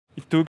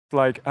took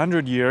like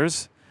 100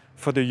 years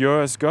for the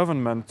US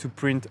government to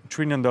print $1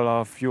 trillion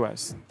of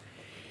US.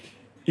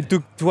 It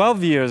took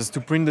 12 years to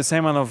print the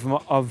same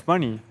amount of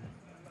money,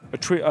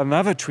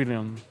 another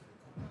trillion.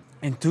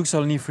 And it took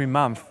only 3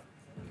 months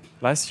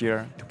last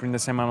year to print the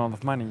same amount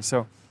of money.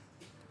 So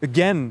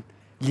again,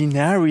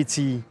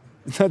 linearity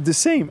is not the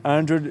same.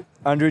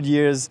 100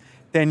 years,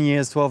 10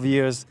 years, 12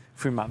 years,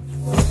 3 months.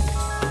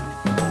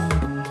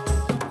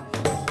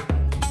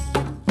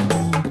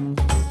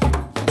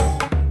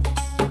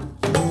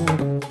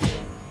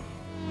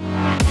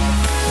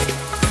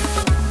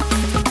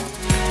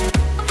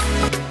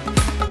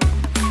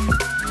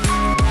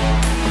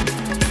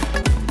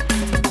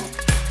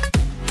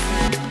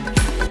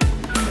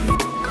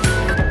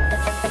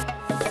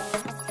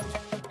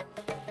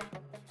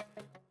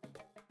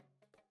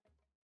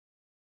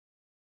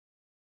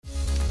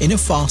 In a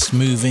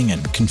fast-moving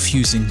and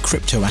confusing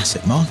crypto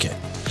asset market,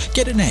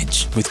 get an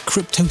edge with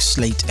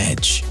Cryptoslate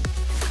Edge.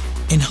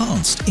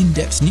 Enhanced,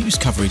 in-depth news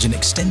coverage and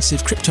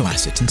extensive crypto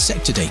asset and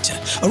sector data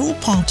are all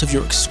part of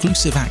your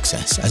exclusive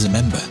access as a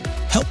member,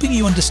 helping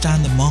you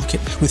understand the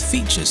market with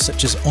features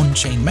such as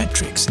on-chain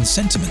metrics and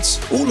sentiments,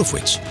 all of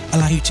which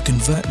allow you to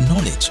convert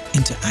knowledge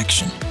into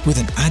action with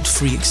an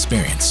ad-free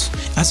experience.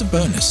 As a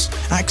bonus,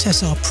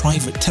 access our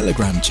private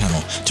Telegram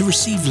channel to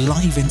receive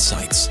live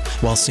insights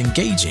whilst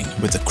engaging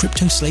with the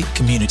Cryptoslate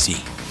community.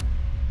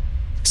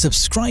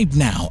 Subscribe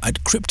now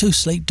at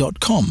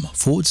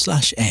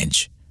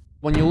cryptoslate.com/edge.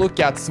 When you look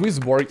at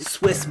SwissBorg,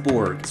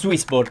 SwissBorg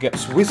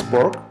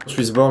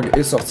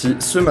est sorti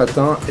ce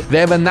matin. they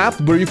have an app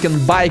where you can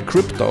buy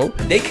crypto.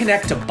 They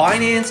connect to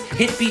Binance,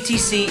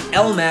 HitBTC,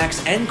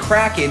 LMAX, and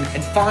Kraken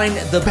and find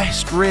the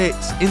best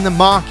rates in the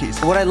markets.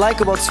 What I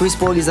like about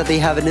SwissBorg is that they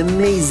have an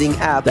amazing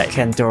app that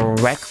can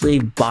directly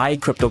buy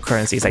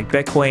cryptocurrencies like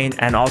Bitcoin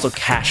and also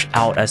cash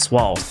out as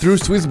well. Through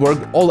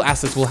SwissBorg, all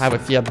assets will have a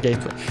fiat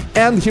gateway.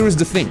 And here's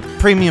the thing.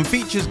 Premium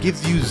features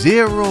gives you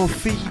zero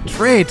fee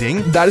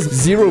trading. That is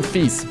zero fees.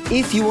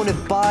 If you want to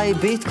buy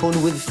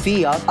Bitcoin with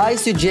fiat, I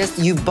suggest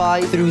you buy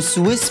through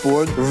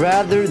SwissBorg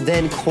rather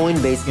than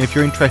Coinbase. And if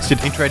you're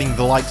interested in trading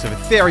the likes of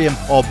Ethereum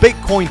or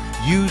Bitcoin,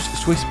 use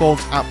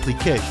SwissBorg's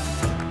application.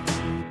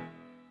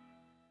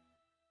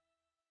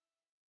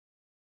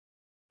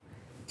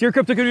 Dear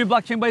crypto community,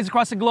 blockchain buddies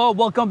across the globe,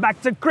 welcome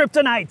back to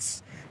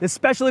Cryptonites, the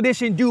special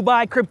edition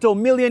Dubai Crypto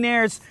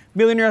Millionaires.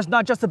 Millionaires,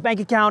 not just a bank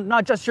account,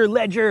 not just your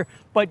ledger,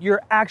 but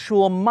your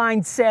actual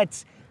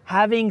mindset.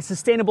 Having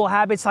sustainable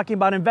habits, talking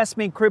about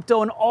investment,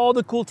 crypto, and all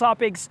the cool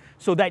topics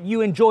so that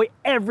you enjoy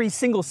every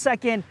single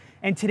second.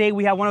 And today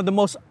we have one of the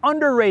most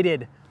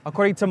underrated,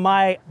 according to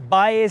my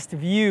biased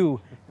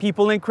view,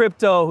 people in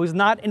crypto who's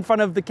not in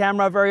front of the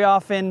camera very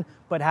often,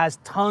 but has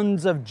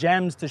tons of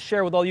gems to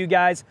share with all you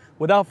guys.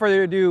 Without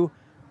further ado,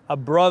 a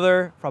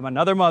brother from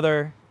another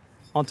mother,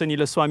 Anthony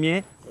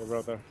lesoismier. Hey,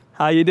 brother.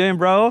 How you doing,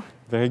 bro?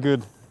 Very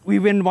good.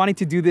 We've been wanting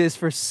to do this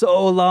for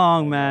so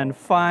long, man.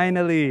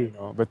 Finally.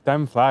 But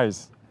time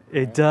flies.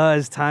 It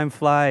does. Time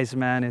flies,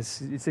 man.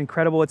 It's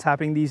incredible what's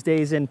happening these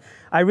days. And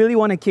I really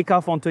want to kick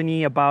off,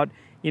 Anthony, about,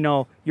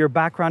 your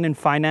background in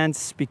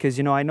finance, because,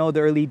 I know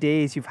the early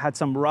days, you've had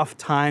some rough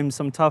times,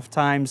 some tough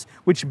times,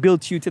 which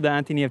built you to the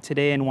Anthony of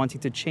today and wanting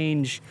to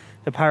change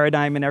the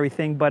paradigm and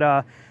everything.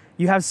 But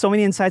you have so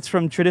many insights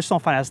from traditional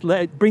finance.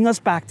 Bring us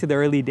back to the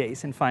early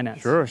days in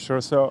finance. Sure.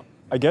 So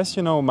I guess,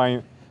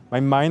 my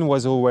mind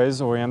was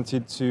always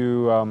oriented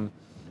to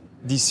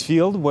this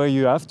field where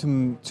you have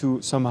to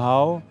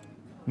somehow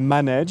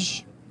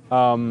manage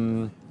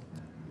random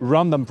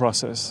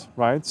process,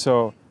 right?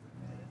 So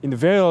in the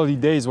very early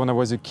days when I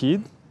was a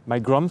kid, my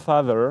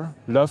grandfather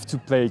loved to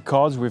play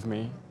cards with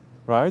me,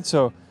 right?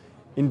 So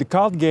in the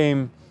card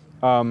game,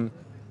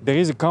 there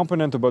is a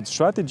component about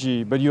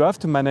strategy, but you have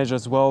to manage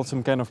as well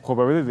some kind of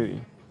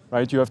probability,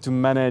 right? You have to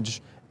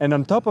manage, and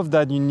on top of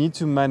that, you need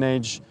to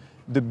manage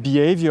the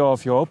behavior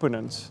of your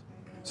opponent.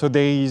 So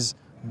there is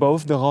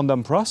both the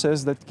random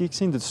process that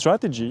kicks in the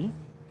strategy,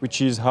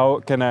 which is how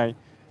can I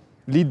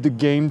lead the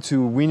game to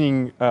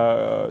winning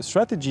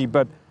strategy,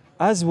 but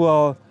as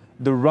well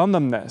the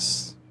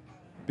randomness,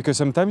 because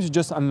sometimes you're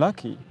just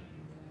unlucky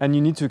and you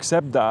need to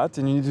accept that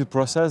and you need to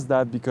process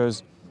that,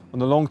 because on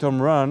the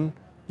long-term run,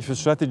 if your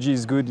strategy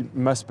is good, it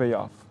must pay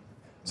off.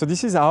 So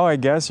this is how I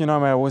guess,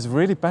 I was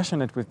really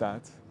passionate with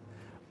that.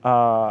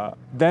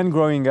 Then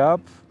growing up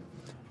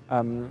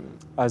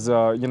as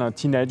a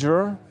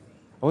teenager,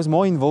 I was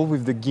more involved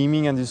with the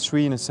gaming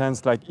industry in a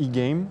sense, like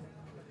e-game.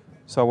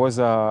 So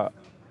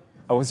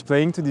I was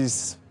playing to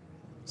this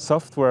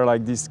software,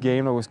 like this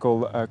game that was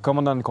called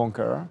Command &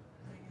 Conquer.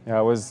 Yeah,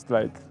 I was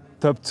like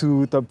top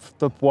 2,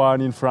 top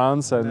 1 in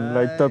France, and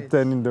like top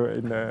 10 in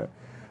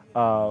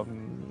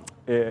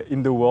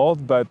the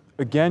world. But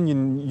again,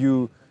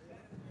 you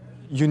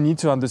need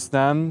to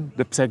understand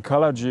the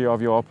psychology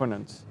of your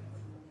opponent.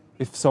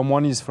 If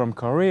someone is from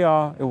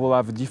Korea, it will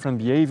have a different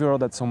behavior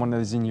than someone that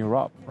is in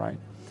Europe, right?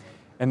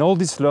 And all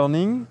this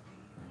learning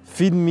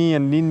feed me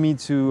and lead me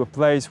to a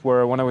place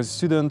where when I was a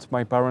student,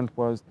 my parent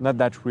was not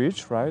that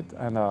rich, right?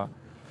 And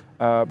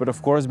But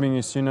of course, being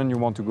a student, you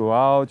want to go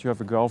out, you have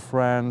a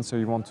girlfriend, so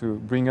you want to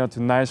bring her to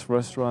nice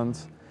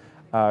restaurants.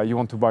 You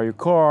want to buy a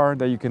car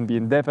that you can be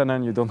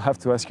independent, you don't have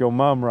to ask your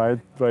mom, right?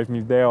 Drive me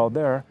there or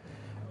there.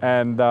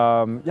 And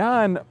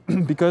yeah, and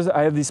because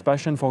I have this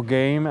passion for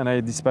game and I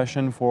had this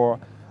passion for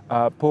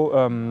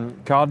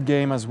card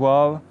game as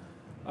well,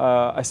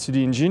 I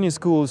studied engineering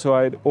school, so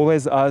I'd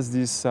always asked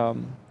this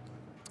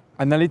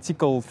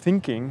analytical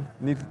thinking,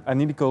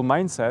 analytical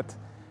mindset.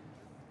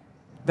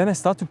 Then I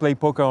started to play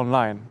poker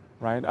online,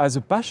 right? As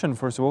a passion,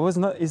 first of all, it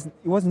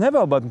was never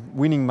about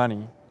winning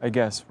money, I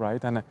guess,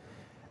 right? And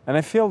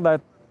I feel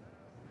that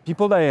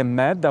people that I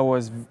met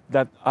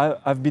that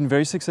have been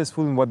very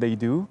successful in what they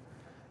do,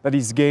 that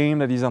is game,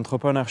 that is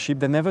entrepreneurship,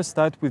 they never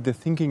start with the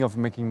thinking of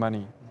making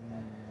money.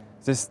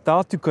 They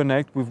start to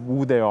connect with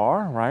who they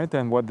are, right,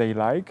 and what they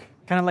like.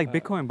 Kind of like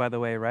Bitcoin, by the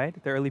way, right?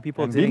 The early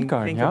people didn't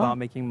think about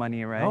making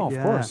money, right? No, of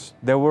course.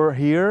 They were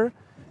here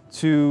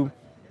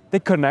they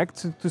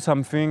connect to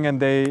something and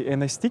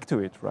they stick to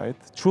it, right?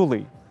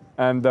 Truly.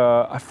 And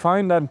I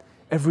find that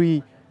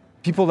every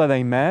people that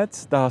I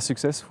met that are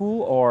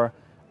successful or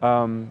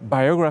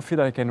biography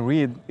that I can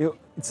read,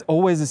 it's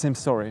always the same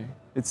story.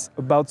 It's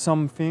about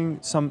something,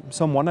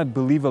 someone that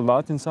believe a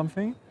lot in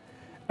something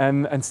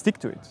and stick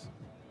to it.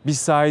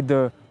 Beside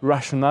the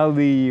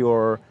rationality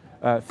or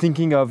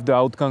thinking of the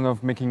outcome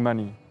of making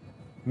money.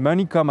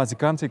 Money comes as a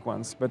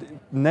consequence, but it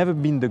never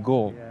been the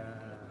goal. Yeah.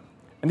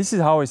 And this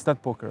is how I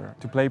started poker,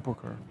 to play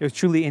poker. It was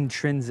truly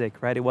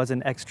intrinsic, right? It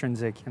wasn't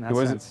extrinsic in that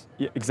sense.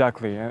 Yeah,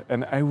 exactly,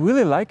 and I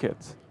really like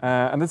it.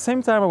 And at the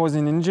same time, I was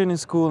in engineering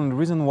school, and the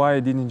reason why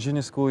I did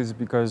engineering school is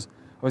because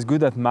I was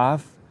good at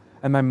math,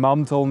 and my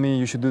mom told me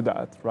you should do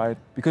that, right?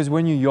 Because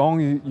when you're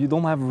young, you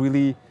don't have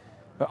really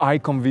high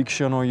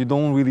conviction, or you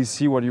don't really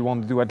see what you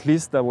want to do. At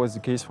least that was the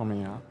case for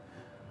me. Huh?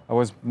 I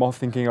was more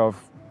thinking of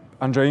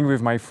enjoying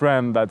with my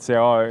friend that say,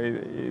 oh,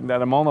 in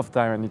that amount of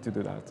time I need to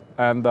do that.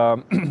 And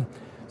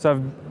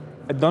so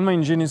I've done my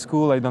engineering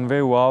school, I've done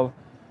very well.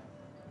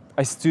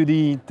 I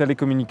studied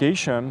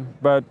telecommunication,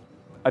 but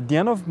at the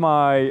end of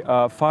my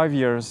 5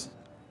 years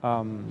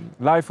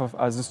life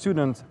as a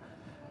student,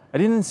 I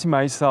didn't see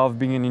myself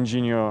being an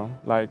engineer.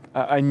 Like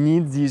I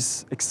need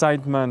this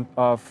excitement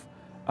of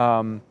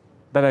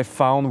that I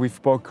found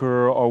with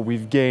poker or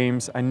with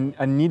games. I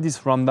need this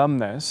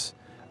randomness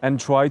and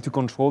try to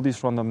control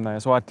this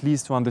randomness, or at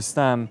least to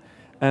understand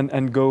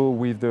and go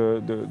with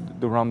the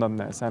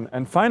randomness.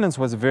 And finance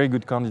was a very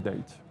good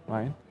candidate,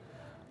 right?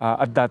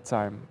 At that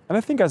time. And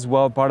I think as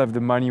well, part of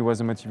the money was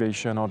the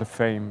motivation or the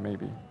fame,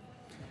 maybe.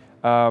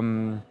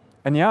 And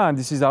yeah,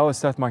 this is how I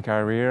started my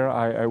career.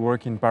 I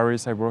work in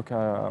Paris, I work in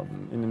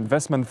an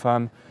investment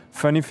fund.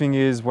 Funny thing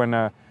is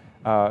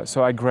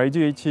so I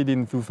graduated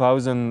in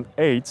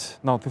 2008,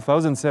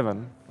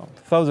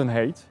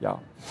 yeah.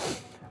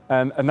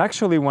 And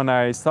actually when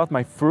I started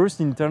my first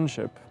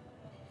internship,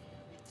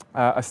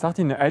 I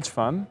started in a hedge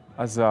fund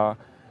as a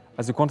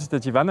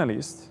quantitative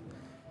analyst,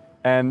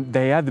 and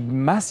they had a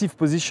massive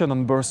position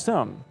on Bear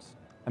Stearns.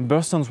 And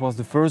Bear Stearns was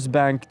the first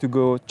bank to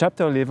go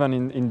Chapter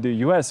 11 in the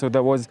US, so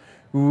that was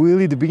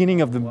really the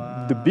beginning of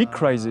the big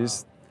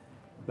crisis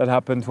that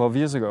happened 12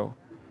 years ago.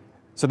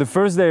 So the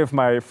first day of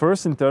my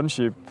first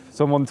internship,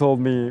 someone told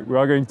me, we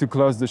are going to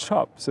close the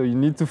shop, so you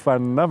need to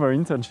find another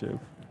internship.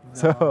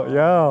 So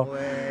yeah.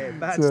 Way.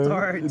 Bad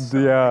start. Yeah,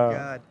 oh my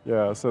God.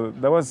 Yeah. So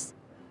that was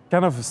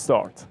kind of a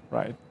start,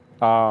 right?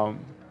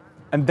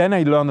 And then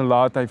I learned a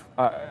lot. I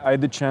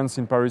had the chance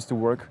in Paris to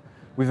work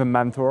with a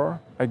mentor.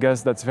 I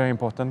guess that's very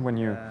important when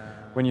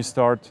you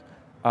start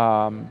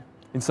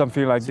in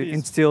something like this.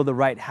 Instill the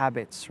right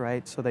habits,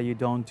 right? So that you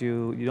don't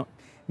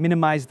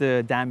minimize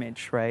the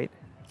damage, right?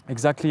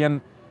 Exactly,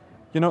 and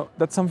you know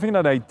that's something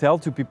that I tell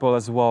to people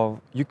as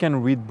well. You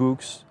can read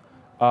books,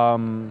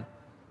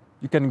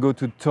 you can go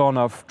to a ton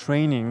of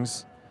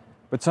trainings,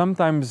 but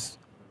sometimes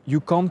you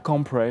can't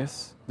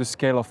compress the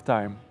scale of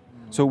time.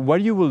 So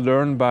what you will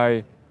learn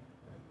by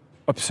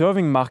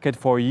observing market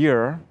for a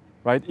year,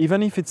 right?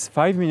 Even if it's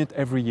 5 minutes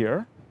every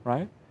year,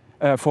 right?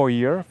 For a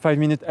year, 5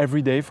 minutes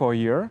every day for a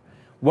year,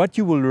 what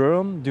you will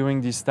learn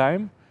during this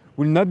time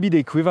will not be the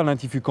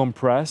equivalent if you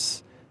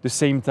compress the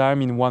same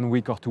time in 1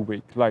 week or 2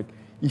 weeks. Like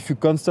if you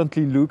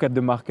constantly look at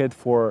the market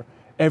for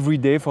every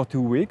day for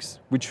 2 weeks,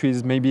 which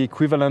is maybe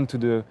equivalent to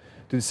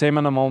the same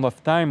amount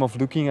of time of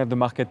looking at the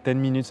market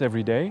 10 minutes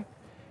every day,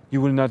 you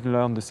will not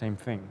learn the same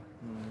thing.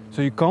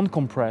 So you can't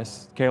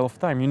compress scale of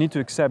time. You need to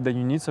accept that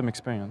you need some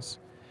experience.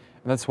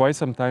 And that's why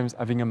sometimes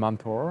having a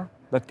mentor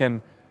that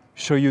can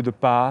show you the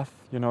path,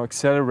 you know,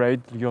 accelerate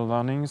your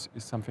learnings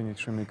is something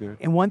extremely good.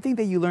 And one thing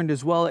that you learned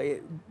as well,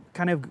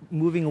 kind of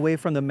moving away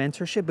from the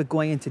mentorship, but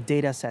going into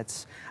data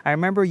sets. I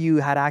remember you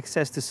had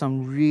access to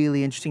some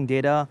really interesting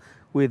data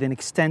with an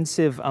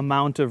extensive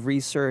amount of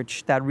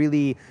research that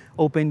really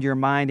opened your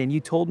mind. And you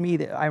told me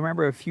that, I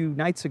remember a few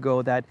nights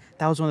ago, that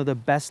was one of the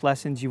best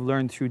lessons you've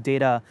learned through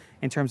data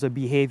in terms of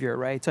behavior,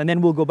 right? So, and then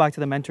we'll go back to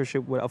the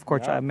mentorship. Of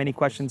course, I have many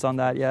questions on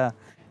that, yeah.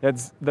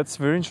 That's a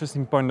very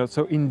interesting point.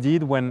 So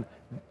indeed,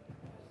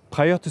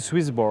 prior to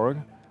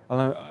SwissBorg,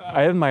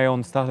 I had my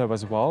own startup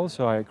as well,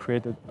 so I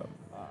created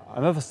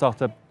another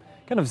startup,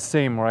 kind of the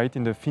same, right,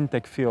 in the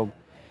fintech field.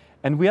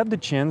 And we had the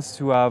chance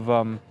to have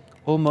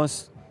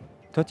almost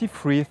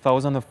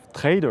 33,000 of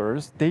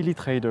traders, daily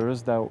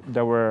traders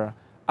that were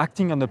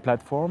acting on the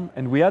platform,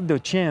 and I had the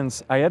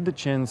chance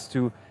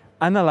to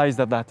analyze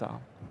the data.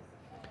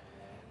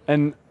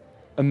 And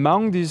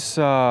among these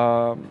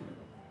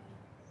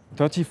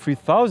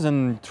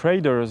 33,000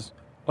 traders,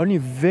 only a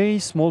very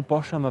small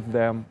portion of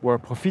them were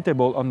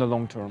profitable on the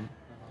long term.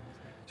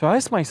 So I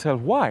asked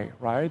myself, why,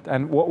 right?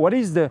 And what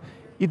is is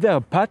there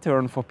a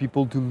pattern for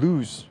people to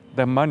lose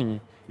their money?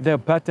 Is there a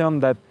pattern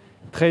that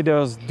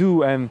traders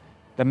do and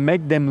that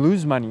make them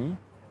lose money?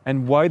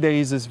 And why there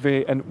is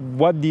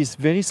what this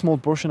very small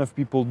portion of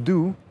people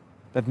do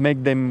that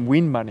make them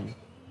win money?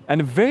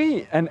 And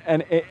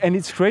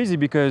it's crazy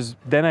because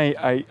then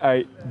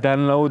I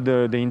download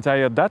the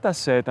entire data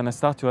set and I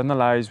start to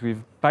analyze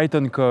with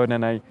Python code,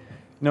 and I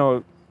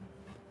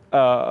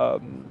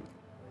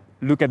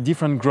look at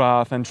different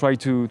graphs and try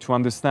to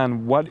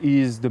understand what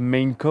is the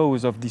main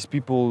cause of these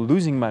people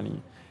losing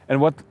money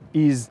and what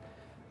is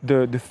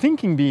the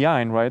thinking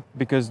behind, right?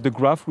 Because the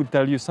graph will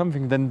tell you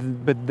something,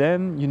 but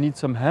then you need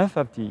some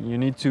empathy. You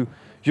need to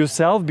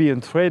yourself be a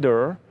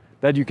trader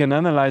that you can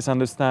analyze,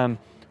 understand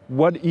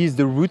what is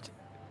the root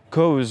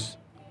cause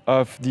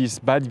of this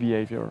bad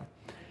behavior.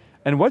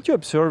 And what you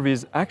observe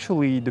is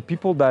actually the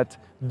people that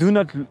do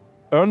not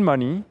earn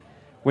money,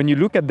 when you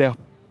look at their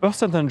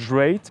percentage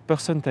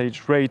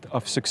rate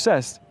of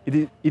success,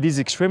 it is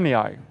extremely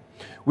high.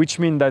 Which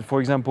means that, for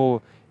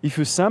example, if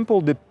you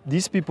sample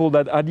these people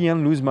that at the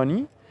end lose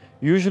money,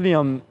 usually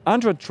on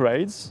 100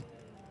 trades,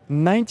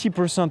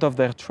 90% of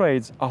their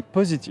trades are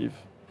positive.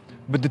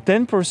 But the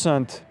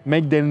 10%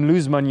 make them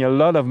lose money, a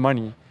lot of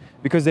money,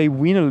 because they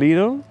win a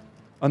little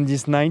on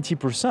this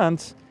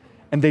 90%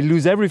 and they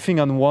lose everything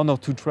on 1 or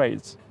 2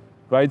 trades,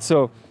 right?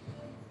 So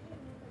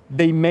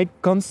they make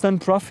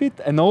constant profit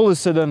and all of a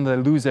sudden they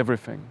lose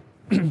everything.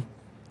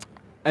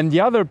 And the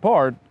other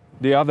part,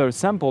 the other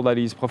sample that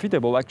is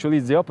profitable, actually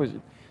is the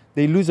opposite.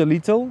 They lose a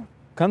little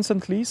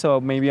constantly, so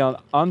maybe on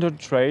 100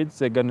 trades,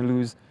 they're gonna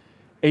lose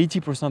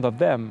 80% of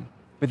them,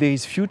 but there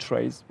is few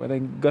trades where they're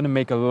gonna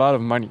make a lot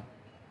of money.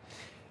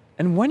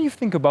 And when you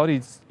think about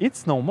it,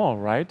 it's normal,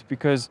 right?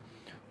 Because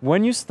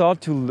when you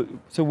start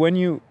when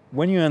you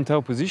enter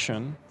a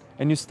position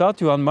and you start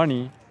to earn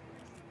money,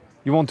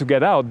 you want to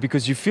get out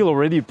because you feel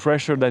already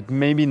pressure that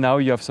maybe now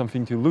you have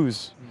something to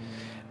lose.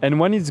 And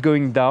when it's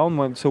going down,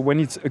 when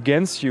it's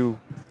against you,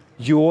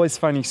 you always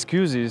find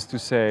excuses to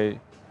say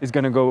it's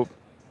gonna go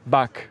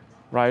back,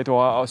 right?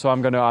 Or so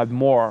I'm gonna add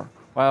more.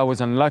 Well, I was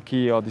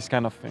unlucky, or these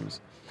kind of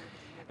things.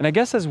 And I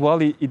guess as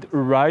well, it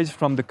arises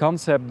from the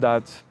concept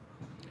that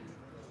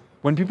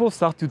when people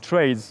start to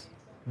trade,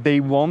 they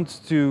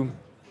want to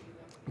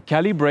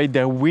calibrate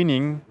their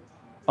winning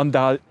on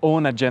their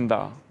own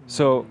agenda.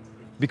 So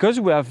because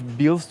we have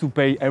bills to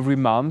pay every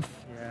month,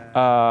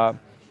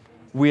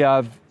 we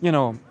have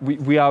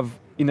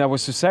in our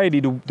society,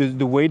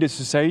 the way the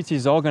society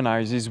is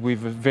organized is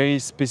with a very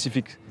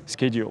specific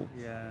schedule.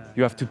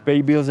 You have to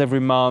pay bills every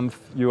month.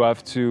 You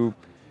have to,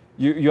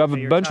 you have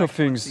a bunch of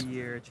things.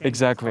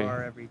 Exactly.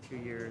 Every 2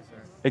 years.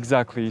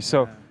 Exactly.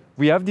 So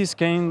we have this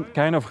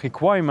kind of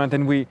requirement,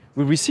 and we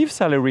receive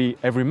salary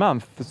every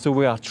month. So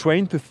we are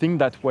trained to think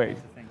that way.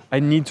 I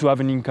need to have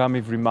an income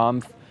every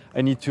month.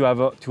 I need to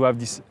have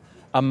this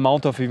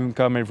amount of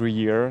income every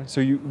year.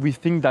 So we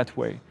think that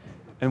way.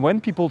 And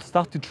when people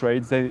start to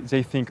trade,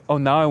 they think, oh,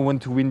 now I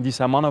want to win this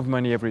amount of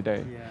money every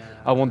day.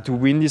 I want to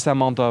win this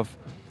amount of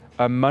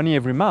money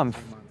every month.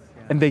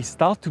 And they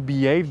start to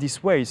behave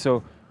this way.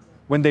 So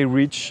when they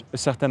reach a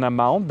certain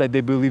amount that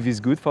they believe is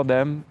good for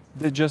them,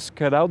 they just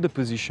cut out the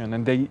position.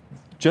 And they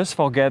just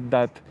forget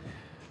that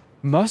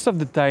most of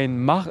the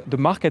time, the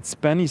market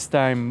spends its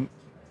time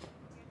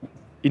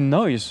in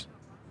noise.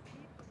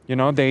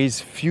 There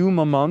is few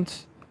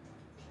moments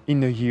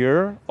in a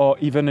year or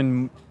even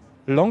in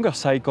longer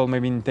cycle,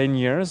 maybe in 10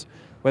 years,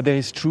 where there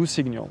is true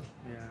signal.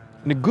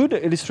 And a good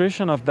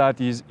illustration of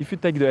that is if you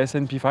take the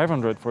S&P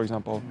 500, for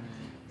example,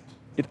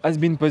 it has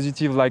been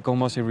positive like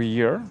almost every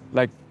year,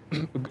 like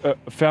a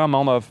fair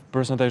amount of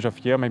percentage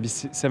of year, maybe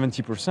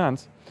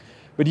 70%.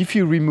 But if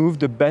you remove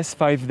the best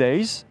 5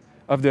 days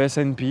of the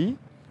S&P,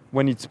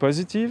 when it's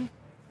positive,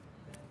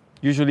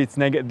 usually it's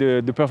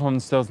the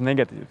performance turns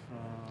negative.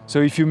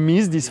 So if you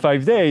miss these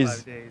 5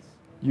 days,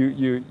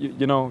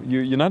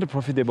 you're not a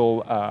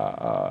profitable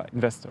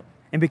investor.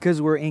 And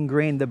because we're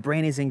ingrained, the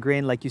brain is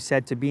ingrained, like you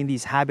said, to be in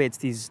these habits,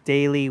 these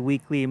daily,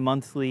 weekly,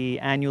 monthly,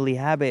 annually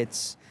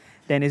habits,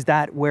 then is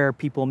that where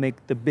people make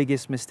the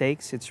biggest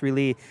mistakes? It's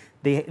really,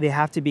 they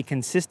have to be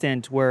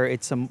consistent where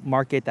it's a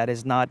market that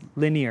is not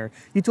linear.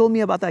 You told me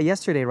about that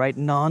yesterday, right?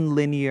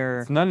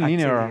 Non-linear. It's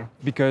non-linear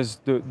because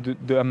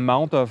the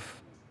amount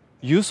of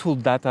useful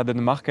data that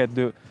the market,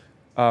 the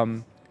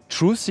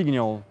true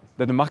signal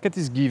that the market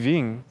is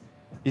giving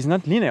is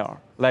not linear.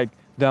 Like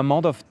the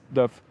amount of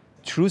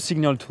true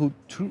signal,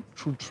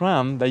 true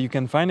trend that you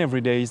can find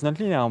every day is not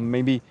linear.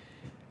 Maybe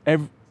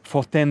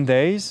for 10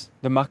 days,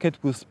 the market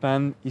will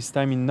spend its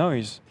time in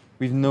noise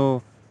with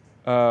no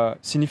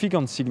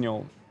significant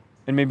signal.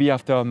 And maybe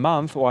after a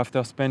month or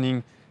after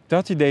spending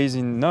 30 days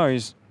in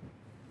noise,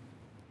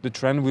 the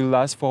trend will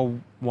last for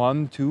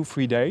 1, 2,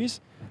 3 days,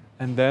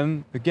 and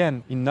then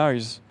again in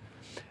noise.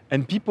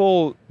 And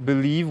people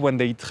believe when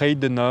they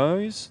trade the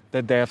noise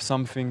that they have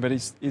something, but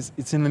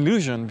it's an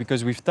illusion,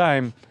 because with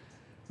time,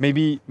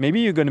 maybe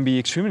you're going to be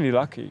extremely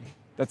lucky.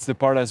 That's the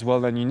part as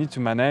well that you need to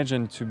manage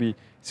and to be.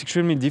 It's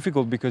extremely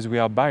difficult because we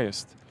are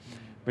biased.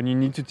 But you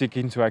need to take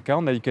into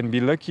account that you can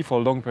be lucky for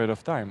a long period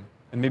of time.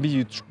 And maybe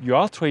you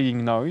are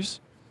trading noise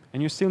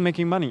and you're still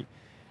making money,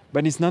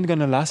 but it's not going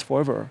to last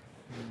forever.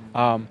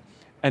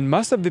 And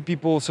most of the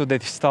people, so they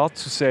start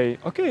to say,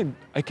 okay,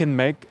 I can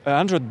make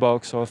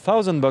 $100 or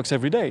 $1,000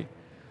 every day.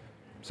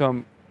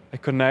 So I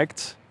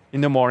connect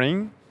in the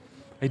morning,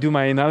 I do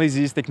my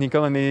analysis,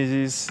 technical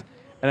analysis,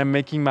 and I'm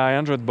making my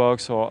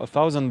 $100 or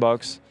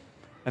 $1,000,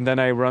 and then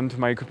I run to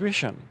my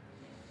occupation.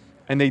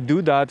 And they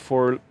do that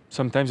for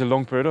sometimes a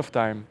long period of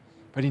time.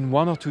 But in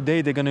 1 or 2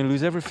 days, they're going to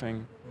lose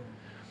everything.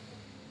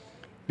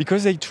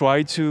 Because they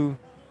try to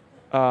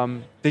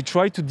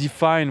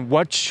define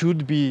what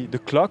should be the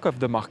clock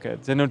of the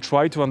market. They don't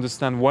try to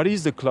understand what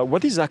is the clock,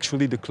 what is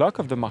actually the clock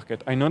of the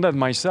market. I know that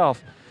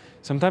myself.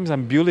 Sometimes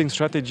I'm building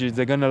strategies,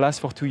 they're going to last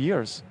for 2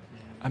 years.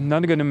 I'm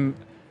not going to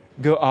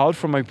go out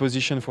from my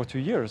position for 2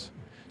 years.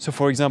 So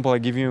for example, I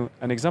give you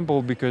an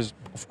example because,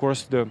 of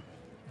course, the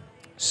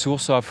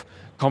source of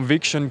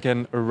conviction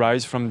can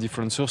arise from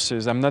different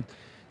sources. I'm not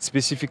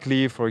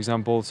specifically, for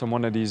example,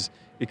 someone that is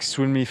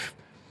extremely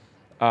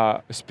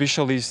a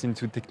specialist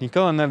into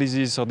technical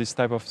analysis or this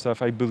type of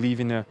stuff. I believe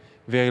in a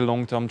very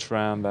long-term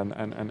trend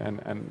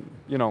and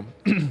you know,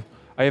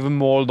 I have a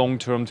more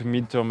long-term to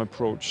mid-term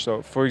approach.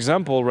 So for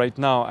example, right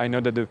now, I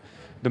know that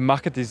the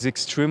market is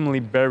extremely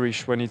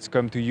bearish when it's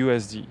come to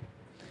USD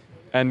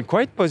and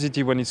quite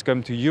positive when it's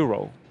come to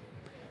Euro.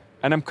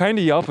 And I'm kind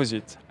of the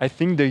opposite. I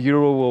think the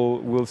Euro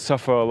will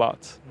suffer a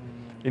lot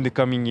in the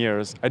coming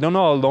years. I don't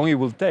know how long it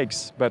will take,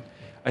 but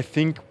I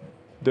think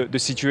the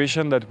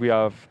situation that we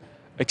have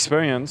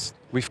experienced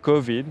with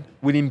COVID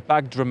will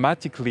impact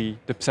dramatically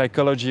the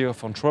psychology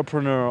of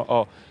entrepreneur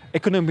or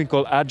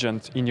economical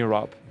agent in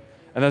Europe.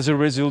 And as a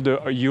result, the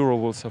euro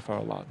will suffer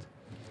a lot.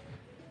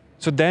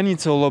 So then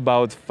it's all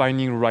about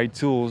finding right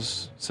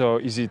tools. So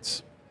is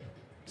it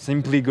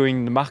simply going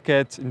in the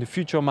market, in the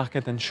future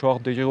market and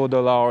short the euro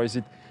dollar, or is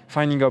it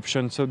finding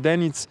options? So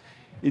then it's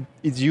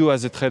you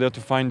as a trader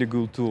to find the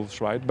good tools,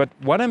 right? But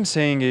what I'm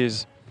saying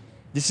is,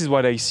 this is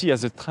what I see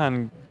as a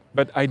trend,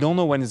 but I don't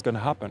know when it's going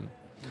to happen.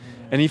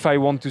 And if I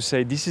want to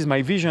say, this is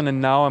my vision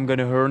and now I'm going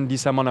to earn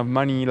this amount of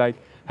money, like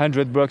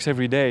 $100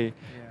 every day,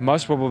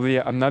 most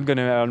probably I'm not going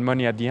to earn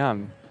money at the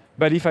end.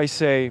 But if I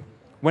say,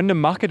 when the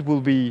market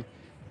will be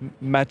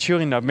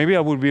mature enough, maybe I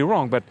will be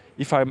wrong, but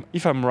if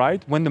I'm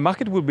right, when the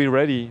market will be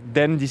ready,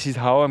 then this is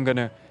how I'm going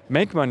to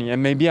make money.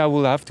 And maybe I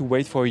will have to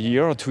wait for a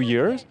year or 2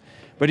 years,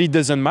 but it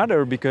doesn't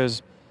matter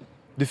because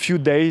the few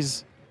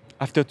days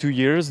after 2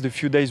 years, the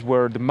few days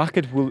where the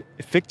market will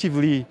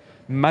effectively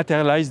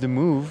materialize the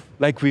move,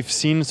 like we've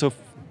seen so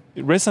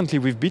recently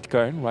with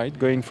Bitcoin, right?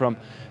 Going from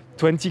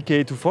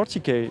 20K to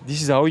 40K,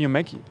 this is how you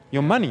make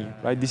your money,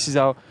 right? This is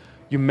how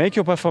you make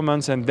your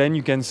performance, and then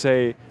you can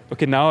say,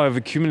 okay, now I've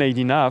accumulated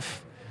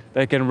enough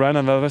that I can run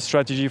another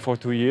strategy for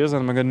 2 years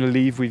and I'm going to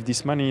live with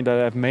this money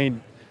that I've made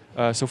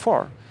so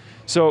far.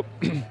 So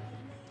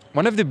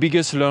one of the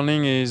biggest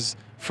learning is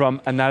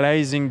from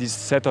analyzing this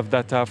set of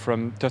data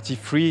from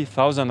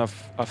 33,000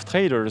 of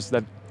traders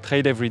that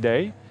trade every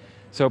day.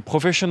 So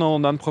professional,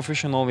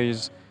 non-professional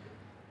is,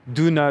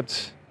 do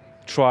not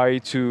try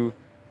to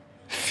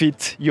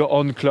fit your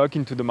own clock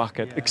into the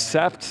market.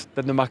 Accept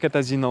that the market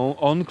has its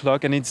own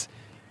clock, and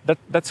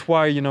that's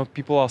why, you know,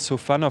 people are so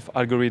fan of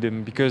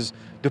algorithm, because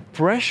the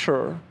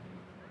pressure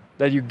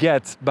that you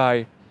get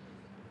by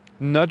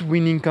not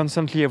winning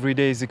constantly every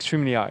day is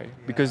extremely high.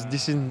 Because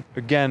this is,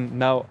 again,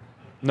 now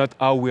not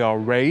how we are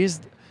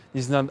raised,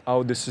 this is not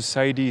how the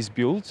society is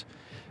built.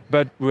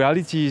 But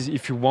reality is,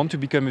 if you want to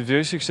become a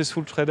very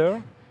successful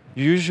trader,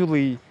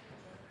 usually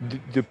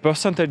the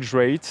percentage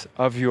rate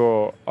of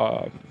your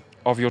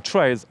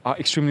trades are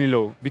extremely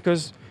low,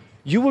 because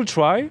you will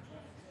try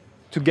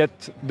to get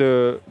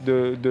the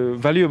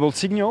valuable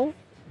signal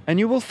and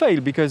you will fail,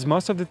 because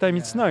most of the time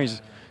it's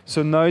noise.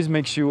 So noise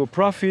makes you a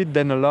profit,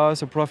 then a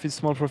loss, a profit,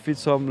 small profit,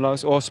 some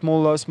loss, or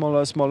small loss, small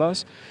loss, small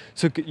loss.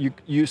 So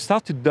you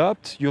start to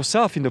doubt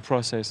yourself in the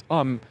process.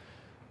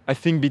 I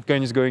think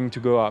Bitcoin is going to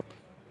go up.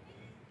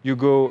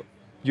 You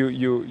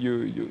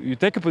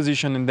take a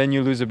position and then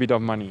you lose a bit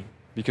of money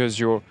because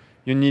you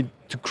need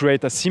to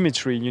create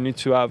asymmetry. You need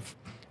to have,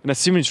 and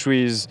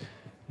asymmetry is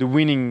the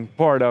winning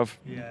part of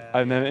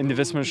an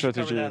investment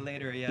strategy. Cover that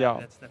later. Yeah,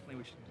 that's definitely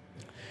what we should.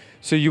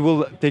 So you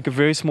will take a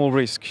very small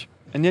risk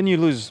and then you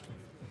lose,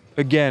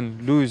 again,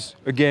 lose,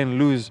 again,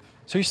 lose.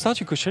 So you start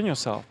to question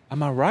yourself,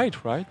 am I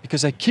right?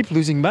 Because I keep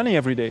losing money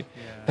every day.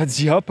 That's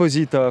the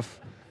opposite of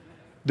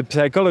the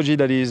psychology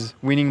that is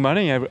winning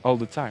money all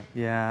the time.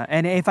 Yeah,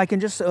 and if I can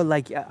just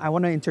I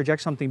want to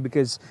interject something,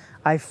 because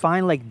I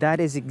find like that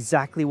is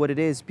exactly what it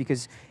is.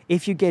 Because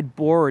if you get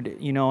bored,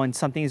 you know, and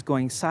something is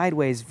going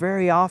sideways,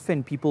 very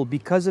often people,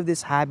 because of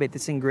this habit,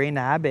 this ingrained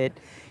habit,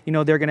 you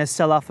know, they're going to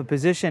sell off a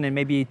position, and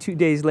maybe 2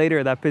 days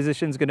later that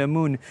position's going to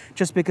moon,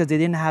 just because they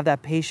didn't have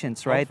that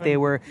patience, right? They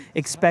were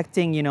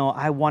expecting, you know,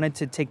 I wanted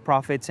to take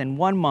profits in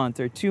 1 month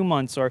or 2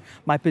 months, or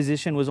my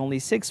position was only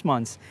 6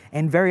 months.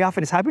 And very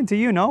often it's happened to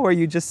you, no? Where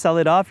you just sell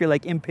it off, you're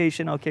like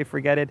impatient, okay,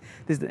 forget it,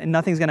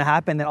 nothing's going to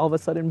happen, then all of a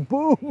sudden,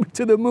 boom,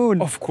 to the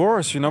moon. Of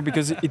course, you know,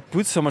 because it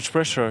puts so much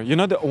pressure. You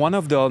know,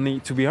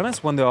 to be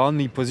honest, the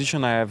only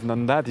position I have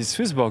done that is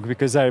SwissBorg,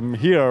 because I'm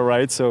here,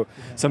 right? So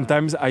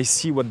sometimes I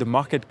see what the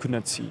market could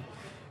not see.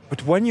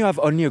 But when you have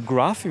only a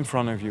graph in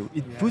front of you,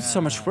 it puts so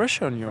much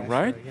pressure on you,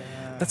 right?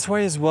 That's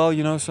why as well,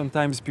 you know,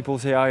 sometimes people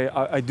say,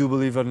 I do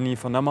believe only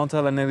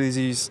fundamental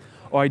analysis,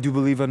 or I do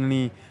believe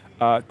only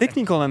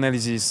technical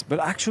analysis. But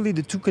actually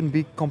the two can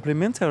be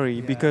complementary,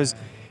 because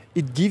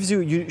it gives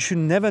you should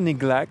never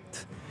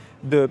neglect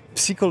the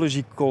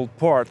psychological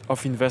part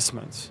of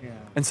investments.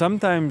 And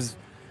sometimes,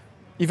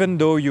 even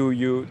though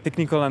your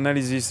technical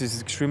analysis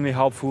is extremely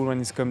helpful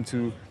when it's come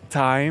to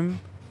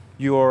time,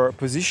 your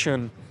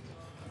position,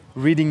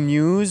 reading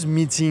news,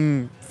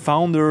 meeting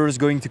founders,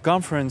 going to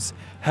conference,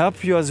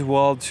 help you as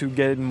well to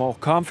get more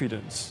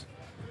confidence.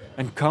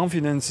 And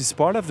confidence is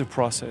part of the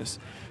process.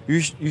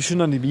 You should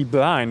not be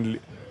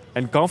blind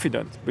and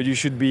confident, but you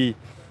should be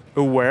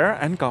aware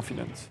and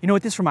confident. You know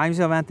what this reminds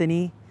me of,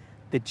 Anthony?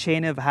 The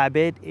chain of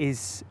habit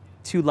is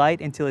too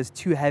light until it's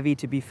too heavy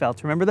to be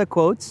felt. Remember the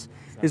quotes?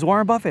 Is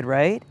Warren Buffett,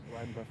 right?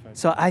 Warren Buffett.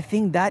 So I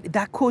think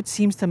that quote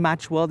seems to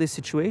match well this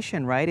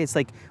situation, right? It's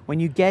like when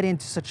you get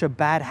into such a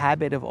bad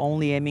habit of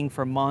only aiming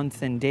for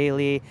month and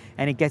daily,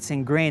 and it gets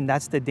ingrained,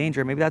 that's the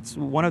danger. Maybe that's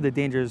one of the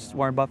dangers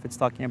Warren Buffett's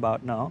talking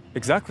about, no?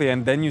 Exactly,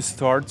 and then you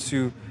start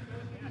to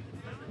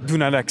do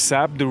not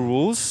accept the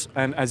rules,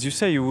 and as you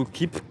say, you will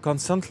keep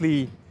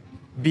constantly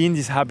being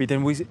this habit,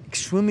 and it's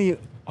extremely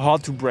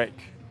hard to break.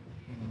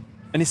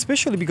 And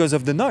especially because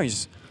of the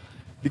noise.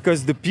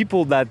 Because the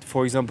people that,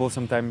 for example,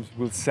 sometimes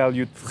will sell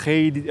you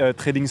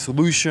trading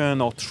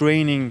solution or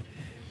training,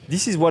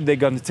 this is what they're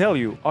going to tell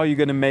you. Oh, you're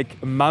going to make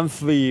a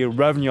monthly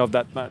revenue of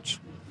that much.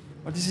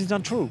 But this is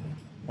not true,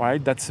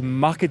 right? That's a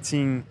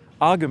marketing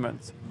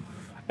argument.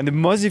 And the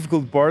most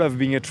difficult part of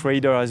being a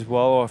trader as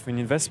well, or of an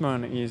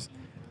investment, is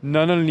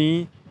not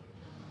only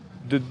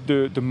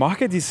the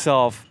market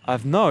itself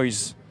have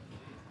noise,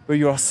 but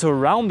you are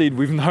surrounded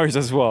with noise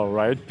as well,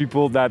 right?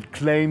 People that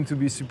claim to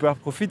be super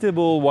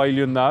profitable while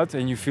you're not,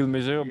 and you feel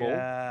miserable.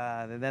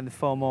 Yeah, and then the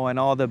FOMO and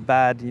all the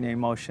bad,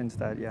 emotions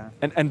that,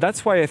 And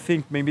that's why I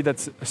think maybe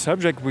that's a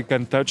subject we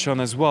can touch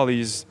on as well,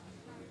 is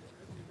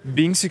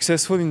being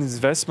successful in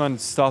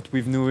investment start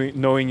with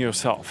knowing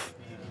yourself.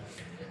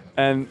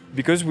 And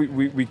because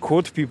we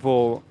quote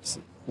people,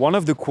 one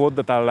of the quotes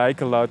that I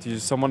like a lot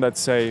is someone that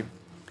say,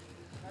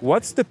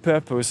 what's the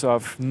purpose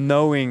of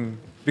knowing?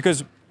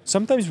 Because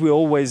sometimes we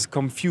always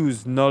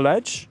confuse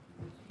knowledge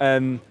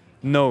and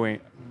knowing,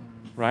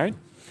 right?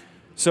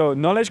 So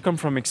knowledge comes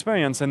from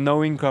experience and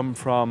knowing comes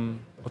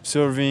from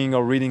observing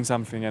or reading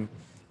something. And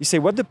you say,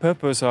 what's the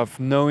purpose of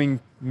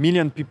knowing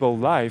million people's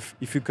life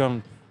if you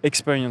can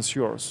experience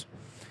yours?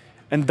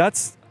 And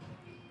that's,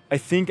 I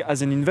think,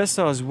 as an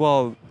investor as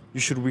well, you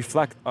should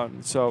reflect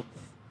on. So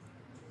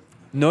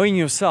knowing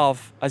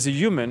yourself as a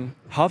human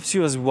helps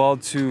you as well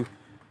to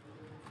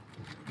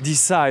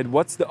decide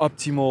what's the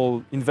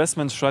optimal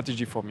investment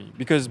strategy for me.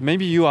 Because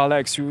maybe you,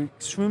 Alex, you're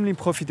extremely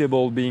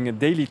profitable being a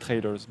daily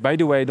trader. By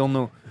the way, I don't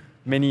know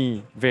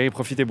many very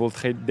profitable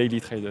daily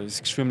traders. It's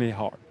extremely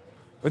hard.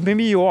 But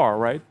maybe you are,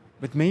 right?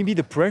 But maybe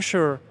the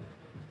pressure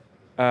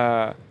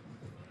that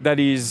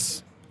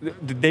is,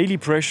 the daily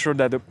pressure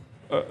that a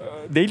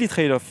daily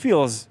trader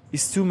feels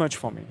is too much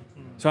for me.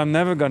 So I'm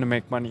never gonna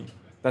make money,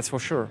 that's for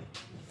sure,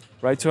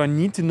 right? So I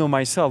need to know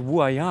myself,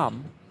 who I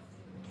am,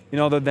 in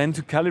order then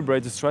to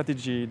calibrate the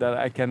strategy that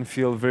I can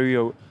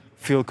feel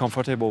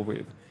comfortable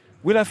with.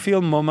 Will I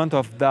feel moment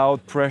of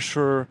doubt,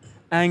 pressure,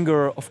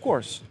 anger? Of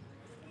course,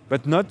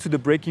 but not to the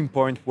breaking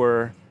point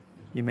where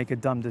you make a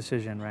dumb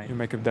decision, right? You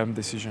make a dumb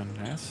decision,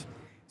 yes.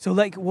 So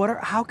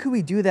how can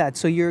we do that?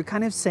 So you're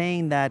kind of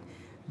saying that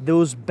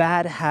those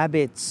bad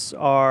habits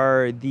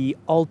are the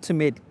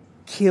ultimate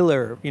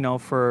killer,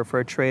 for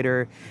a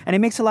trader. And it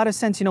makes a lot of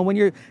sense,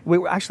 when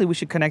we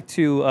should connect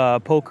to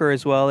poker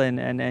as well,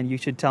 and you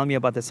should tell me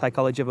about the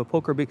psychology of a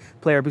poker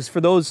player, because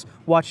for those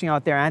watching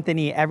out there,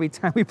 Anthony, every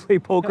time we play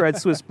poker at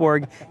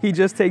SwissBorg, he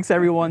just takes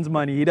everyone's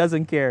money. He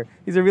doesn't care.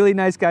 He's a really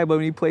nice guy, but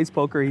when he plays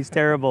poker, he's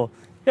terrible.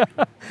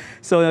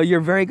 So you're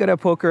very good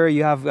at poker.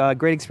 You have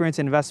great experience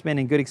in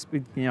investment and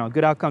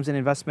good outcomes in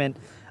investment.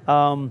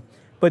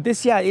 But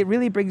this, it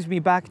really brings me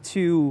back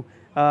to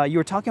you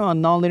were talking about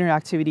nonlinear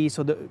activity,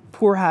 so the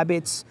poor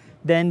habits,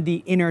 then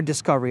the inner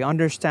discovery,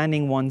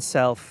 understanding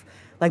oneself.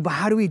 But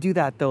how do we do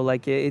that though?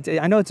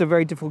 I know it's a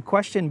very difficult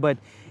question, but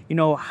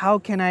how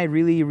can I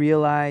really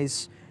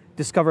realize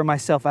discover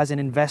myself as an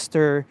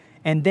investor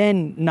and then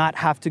not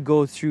have to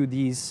go through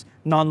these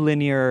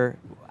non-linear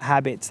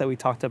habits that we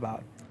talked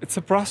about? It's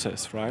a process,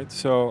 right?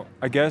 So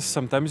I guess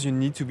sometimes you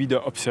need to be the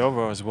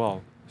observer as well.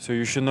 So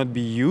you should not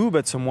be you,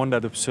 but someone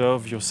that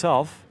observes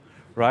yourself,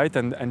 right?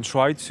 And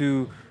try to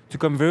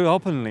come very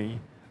openly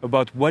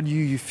about what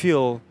you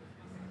feel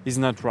is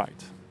not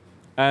right.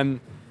 And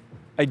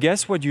I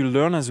guess what you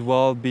learn as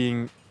well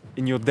being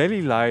in your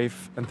daily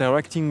life,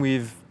 interacting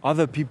with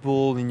other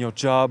people in your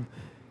job,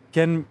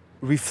 can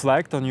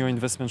reflect on your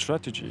investment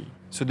strategy.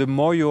 So the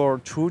more you're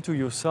true to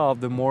yourself,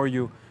 the more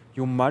you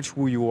match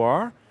who you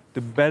are,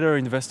 the better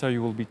investor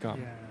you will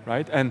become,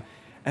 right? And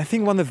I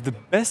think one of the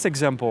best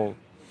examples,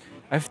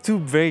 I have two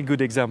very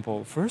good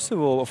examples. First of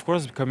all, of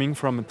course, coming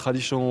from a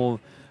traditional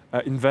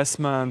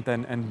investment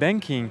and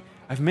banking,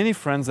 I have many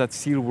friends that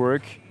still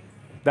work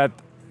that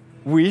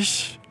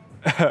wish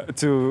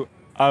to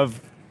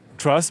have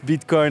trust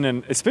Bitcoin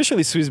and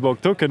especially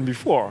SwissBorg token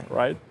before,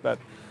 right? But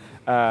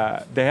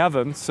they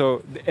haven't.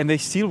 So, and they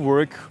still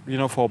work,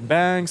 for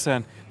banks,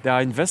 and they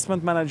are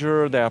investment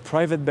manager, they are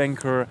private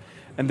banker,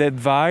 and they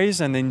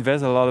advise and they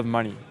invest a lot of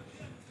money.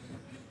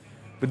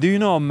 But do you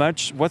know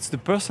what's the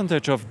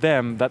percentage of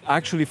them that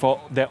actually for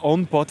their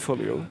own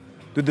portfolio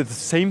do the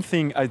same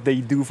thing as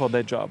they do for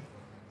their job?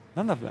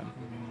 None of them.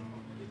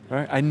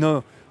 Right? I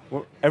know.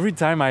 Every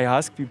time I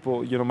ask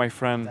people, my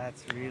friend,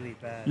 that's really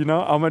bad.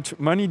 How much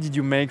money did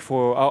you make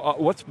for?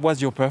 What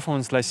was your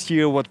performance last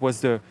year? What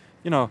was the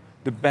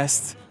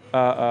best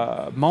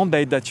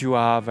mandate that you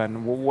have,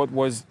 and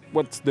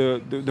what's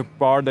the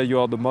part that you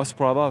are the most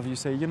proud of? You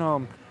say,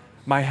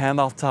 my hands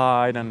are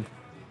tied, and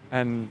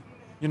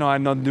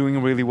I'm not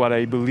doing really what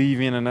I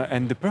believe in,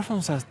 and the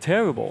performance is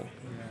terrible.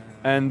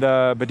 Yeah. And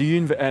but do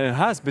you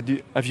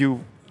have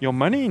your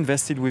money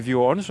invested with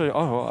your own?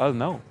 Oh, I'll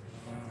know,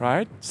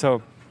 right?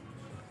 So.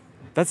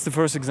 That's the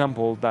first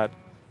example that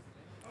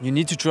you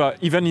need to try.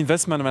 Even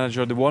investment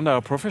manager, the one that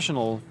are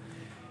professional,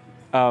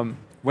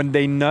 when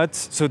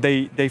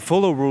they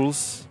follow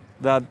rules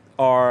that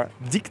are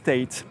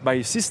dictated by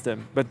a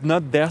system, but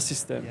not their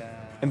system,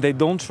 and they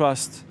don't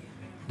trust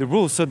the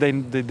rules, so they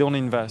don't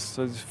invest.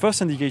 So the first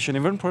indication,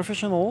 even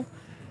professional,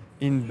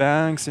 in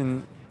banks,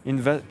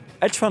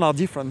 hedge funds are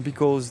different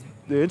because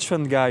the hedge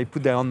fund guy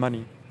put their own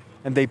money,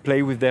 and they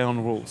play with their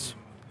own rules.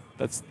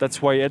 That's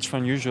why hedge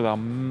funds usually are.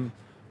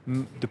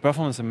 The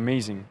performance is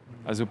amazing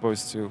as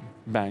opposed to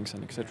banks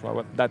and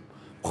etc. That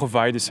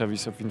provide a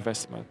service of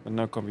investment but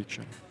not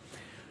conviction.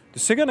 The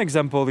second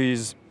example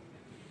is,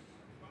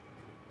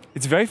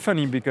 it's very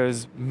funny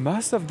because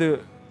most of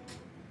the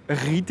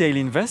retail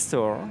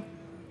investors,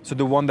 so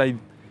the one that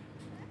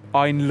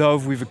are in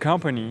love with a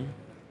company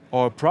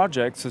or a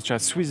project such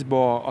as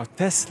SwissBorg or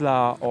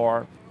Tesla,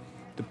 or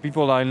the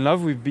people that are in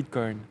love with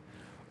Bitcoin,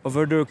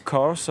 over the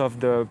course of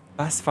the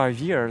past 5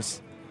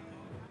 years,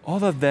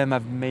 all of them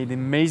have made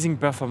amazing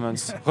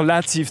performance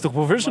relative to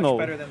professional.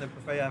 Much better than the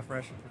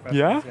professionals.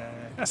 Yeah?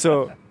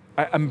 So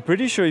I'm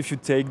pretty sure if you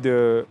take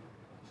the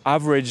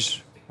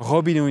average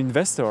Robinhood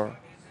investor,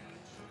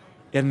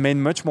 it made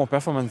much more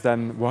performance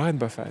than Warren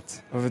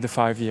Buffett over the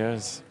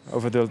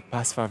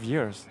past 5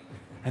 years.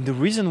 And the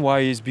reason why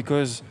is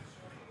because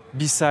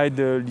beside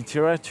the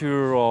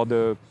literature or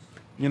the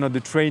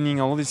training,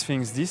 all these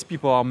things, these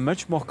people are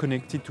much more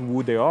connected to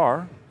who they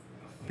are,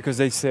 because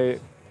they say,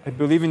 I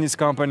believe in this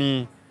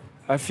company,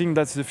 I think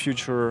that's the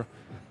future.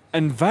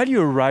 And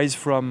value arises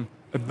from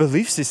a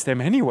belief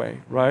system anyway,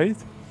 right?